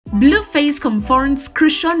Blueface confronts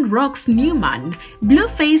Chrisean Rock's new man.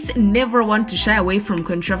 Blueface, never one to shy away from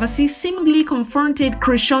controversy, seemingly confronted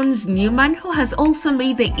Chrisean's new man, who has also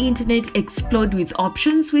made the internet explode with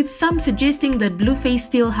options, with some suggesting that Blueface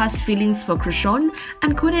still has feelings for Chrisean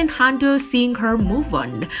and couldn't handle seeing her move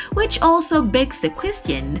on. Which also begs the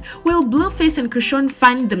question, will Blueface and Chrisean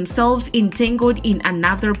find themselves entangled in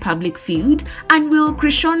another public feud? And will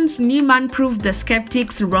Chrisean's new man prove the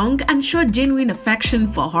skeptics wrong and show genuine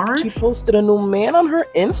affection for her? She posted a new man on her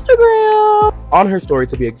Instagram. On her story,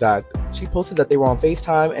 to be exact. She posted that they were on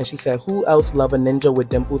FaceTime and she said, "Who else love a ninja with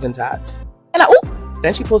dimples and tats?" And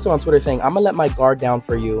then she posted on Twitter saying, "I'm gonna let my guard down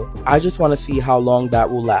for you. I just want to see how long that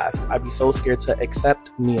will last. I'd be so scared to accept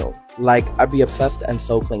Neil. Like, I'd be obsessed and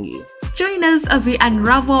so clingy." Join us as we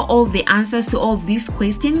unravel all the answers to all these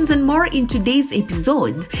questions and more in today's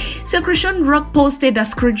episode. So Chrisean Rock posted a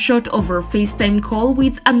screenshot of her FaceTime call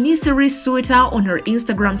with a mystery suitor on her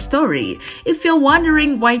Instagram story. If you're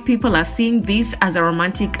wondering why people are seeing this as a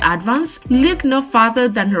romantic advance, look no further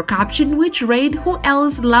than her caption, which read, "Who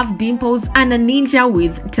else love dimples and a ninja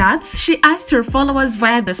with tats?" She asked her followers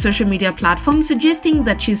via the social media platform, suggesting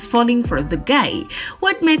that she's falling for the guy.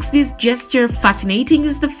 What makes this gesture fascinating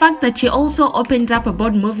is the fact that she also opened up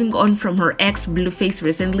about moving on from her ex Blueface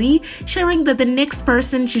recently, sharing that the next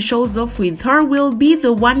person she shows off with her will be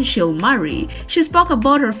the one she'll marry. She spoke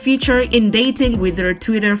about her future in dating with her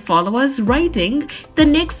Twitter followers, writing, "The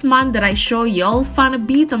next man that I show y'all finna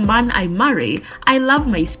be the man I marry. I love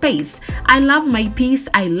my space. I love my peace.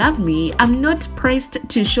 I love me. I'm not pressed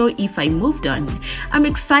to show if I moved on. I'm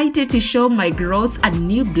excited to show my growth and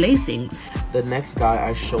new blessings. The next guy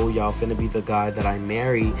I show y'all finna be the guy that I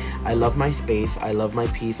marry. I love my space, I love my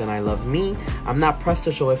peace, and I love me. I'm not pressed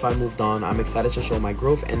to show if I moved on. I'm excited to show my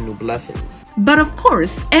growth and new blessings." But of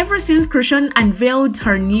course, ever since Chrisean unveiled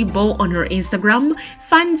her new beau on her Instagram,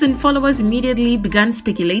 fans and followers immediately began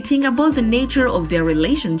speculating about the nature of their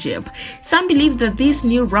relationship. Some believe that this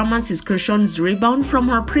new romance is Chrisean's rebound from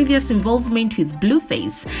her previous involvement with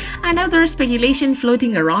Blueface. Another speculation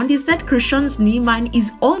floating around is that Chrisean's new man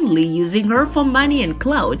is only using her for money and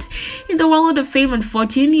clout. In the world of fame and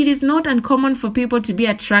fortune, it is not uncommon for people to be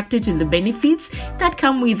attracted to the benefits that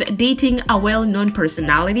come with dating a well-known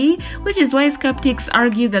personality, which is why skeptics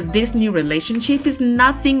argue that this new relationship is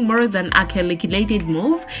nothing more than a calculated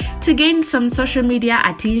move to gain some social media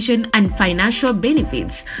attention and financial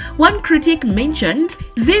benefits. One critic mentioned,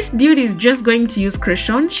 "This dude is just going to use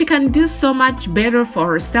Chrisean. She can do so much better for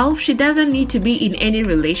herself. She doesn't need to be in any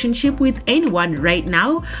relationship with anyone right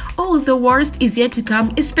now. Oh, the worst is yet to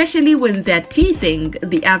come, especially when they're teething."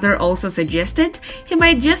 The other also suggested, "He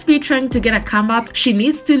might just be trying to get a come up. She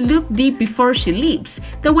needs to look deep before she leaps.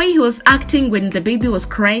 The way he was acting when the baby was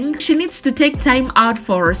crying, she needs to take time out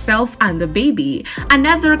for herself and the baby."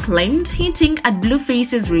 Another claimed, hinting at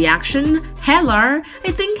Blueface's reaction, "Heller,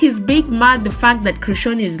 I think he's big mad the fact that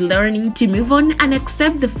Chrisean is learning to move on and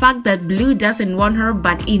accept the fact that Blue doesn't want her,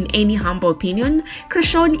 but in any humble opinion,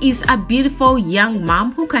 Chrisean is a beautiful young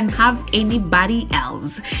mom who can have anybody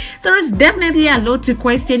else." There is definitely a lot to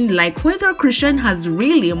question, like whether Chrisean has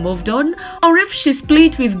really moved on or if she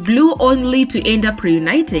split with Blue only to end up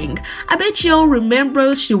reuniting. I bet y'all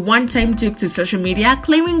remember she one time took to social media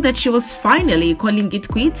claiming that she was finally calling it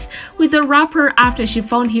quits with the rapper after she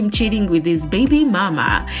found him cheating with his baby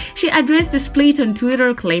mama. She addressed the split on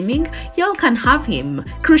Twitter claiming, "Y'all can have him.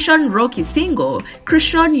 Chrisean Rock is single.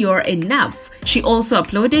 Chrisean, you're enough." She also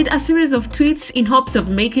uploaded a series of tweets in hopes of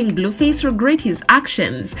making Blueface regret his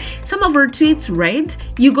actions. Some of her tweets read,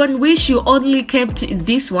 "You gon' wish you only kept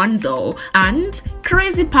this one though," and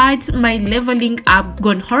 "Crazy part, my leveling up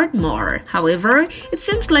gon' hurt more." However, it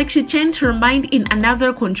seems like she changed her mind in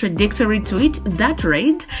another contradictory tweet that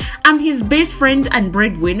read, "I'm his best friend and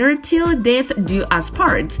breadwinner till death do us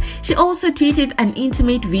part." She also tweeted an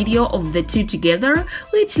intimate video of the two together,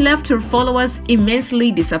 which left her followers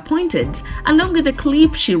immensely disappointed. Along with the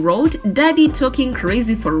clip, she wrote, "Daddy talking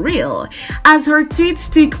crazy for real." As her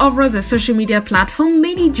tweets took over the social media platform,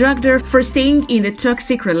 many dragged her for staying in a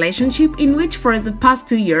toxic relationship in which for the past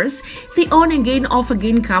 2 years, the on-again,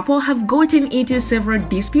 off-again couple have gotten into several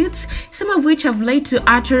disputes, some of which have led to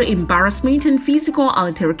utter embarrassment and physical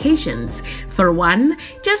altercations. For one,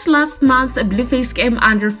 just last month, Blueface came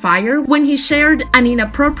under fire when he shared an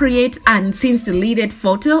inappropriate and since deleted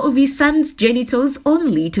photo of his son's genitals,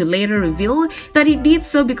 only to later reveal that he did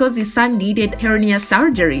so because his son needed hernia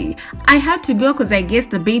surgery. "I had to go because I guess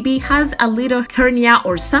the baby has a little hernia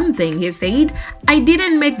or something," he said. "I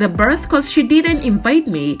didn't make the birth because she didn't even invite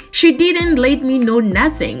me. She didn't let me know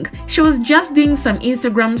nothing. She was just doing some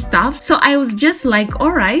Instagram stuff, so I was just like,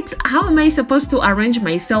 alright, how am I supposed to arrange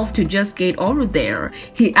myself to just get over there?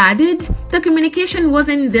 He added, the communication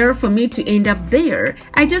wasn't there for me to end up there.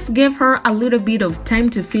 I just gave her a little bit of time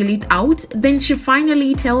to feel it out. Then she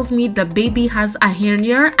finally tells me the baby has a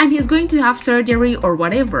hernia and he's going to have surgery or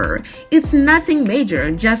whatever. It's nothing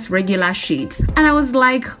major, just regular shit. And I was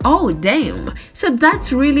like, oh damn. So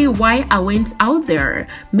that's really why I went out there.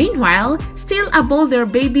 Meanwhile, still about their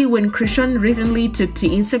baby, when Chrisean recently took to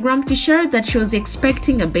Instagram to share that she was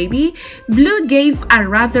expecting a baby, Blue gave a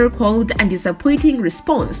rather cold and disappointing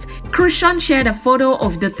response. Chrisean shared a photo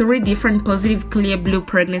of the 3 different positive Clear Blue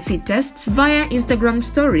pregnancy tests via Instagram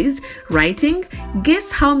stories, writing,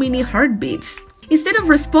 "Guess how many heartbeats?" Instead of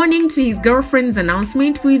responding to his girlfriend's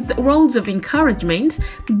announcement with words of encouragement,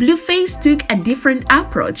 Blueface took a different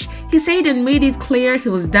approach. He said and made it clear he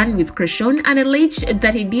was done with Chrisean and alleged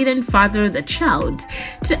that he didn't father the child.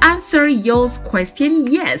 To answer y'all's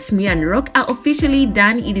question, yes, me and Rock are officially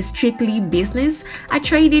done. It is strictly business. I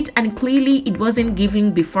tried it and clearly it wasn't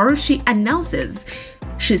giving before, she announces.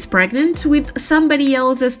 She's pregnant with somebody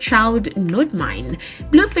else's child, not mine.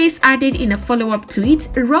 Blueface added in a follow-up tweet,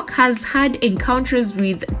 Rock has had encounters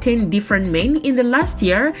with 10 different men in the last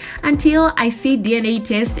year. Until I see DNA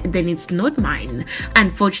test, then it's not mine.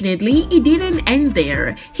 Unfortunately, it didn't end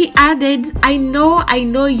there. He added, I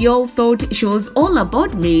know y'all thought she was all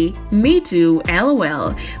about me. Me too,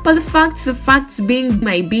 lol. But the facts being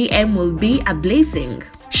my BM will be a blessing.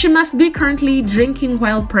 She must be currently drinking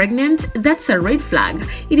while pregnant. That's a red flag.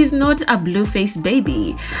 It is not a Blueface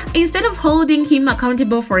baby. Instead of holding him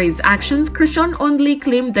accountable for his actions, Chrisean only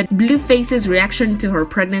claimed that Blueface's reaction to her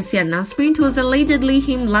pregnancy announcement was allegedly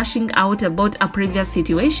him lashing out about a previous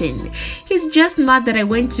situation. He's just mad that I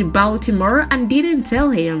went to Baltimore and didn't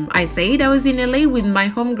tell him. I said I was in LA with my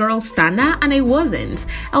homegirl Stana and I wasn't.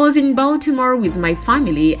 I was in Baltimore with my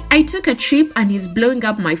family. I took a trip and he's blowing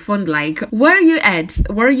up my phone like, where you at?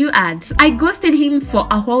 Where you at? I ghosted him for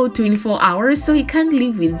a whole 24 hours, so he can't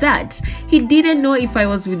live with that. He didn't know if I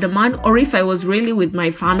was with the man or if I was really with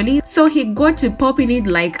my family, so he got to popping it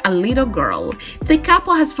like a little girl. The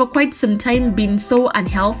couple has for quite some time been so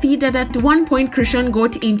unhealthy that at one point Chrisean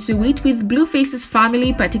got into it with Blueface's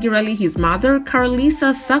family, particularly his mother,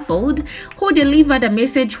 Carlisa Suffold, who delivered a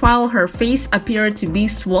message while her face appeared to be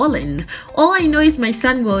swollen. All I know is my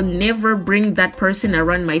son will never bring that person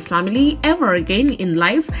around my family ever again in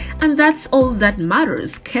life, and that's all that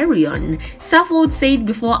matters. Carry on, Suffold said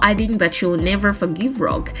before adding that she'll never forgive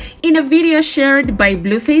Rock. In a video shared by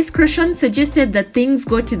Blueface, Chrisean suggested that things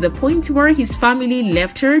got to the point where his family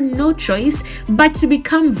left her no choice but to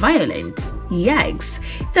become violent. Yikes.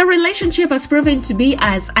 The relationship has proven to be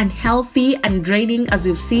as unhealthy and draining as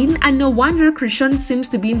we've seen, and no wonder Chrisean seems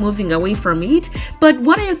to be moving away from it. But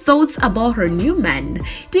what are your thoughts about her new man?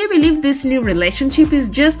 Do you believe this new relationship is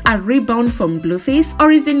just a rebound from Blueface,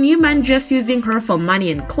 or is the new man just using her for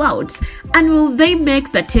money and clout? And will they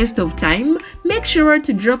make the test of time? Make sure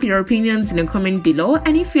to drop your opinions in a comment below,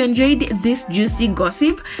 and if you enjoyed this juicy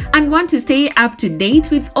gossip and want to stay up to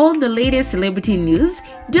date with all the latest celebrity news,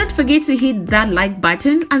 don't forget to hit that like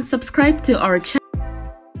button and subscribe to our channel.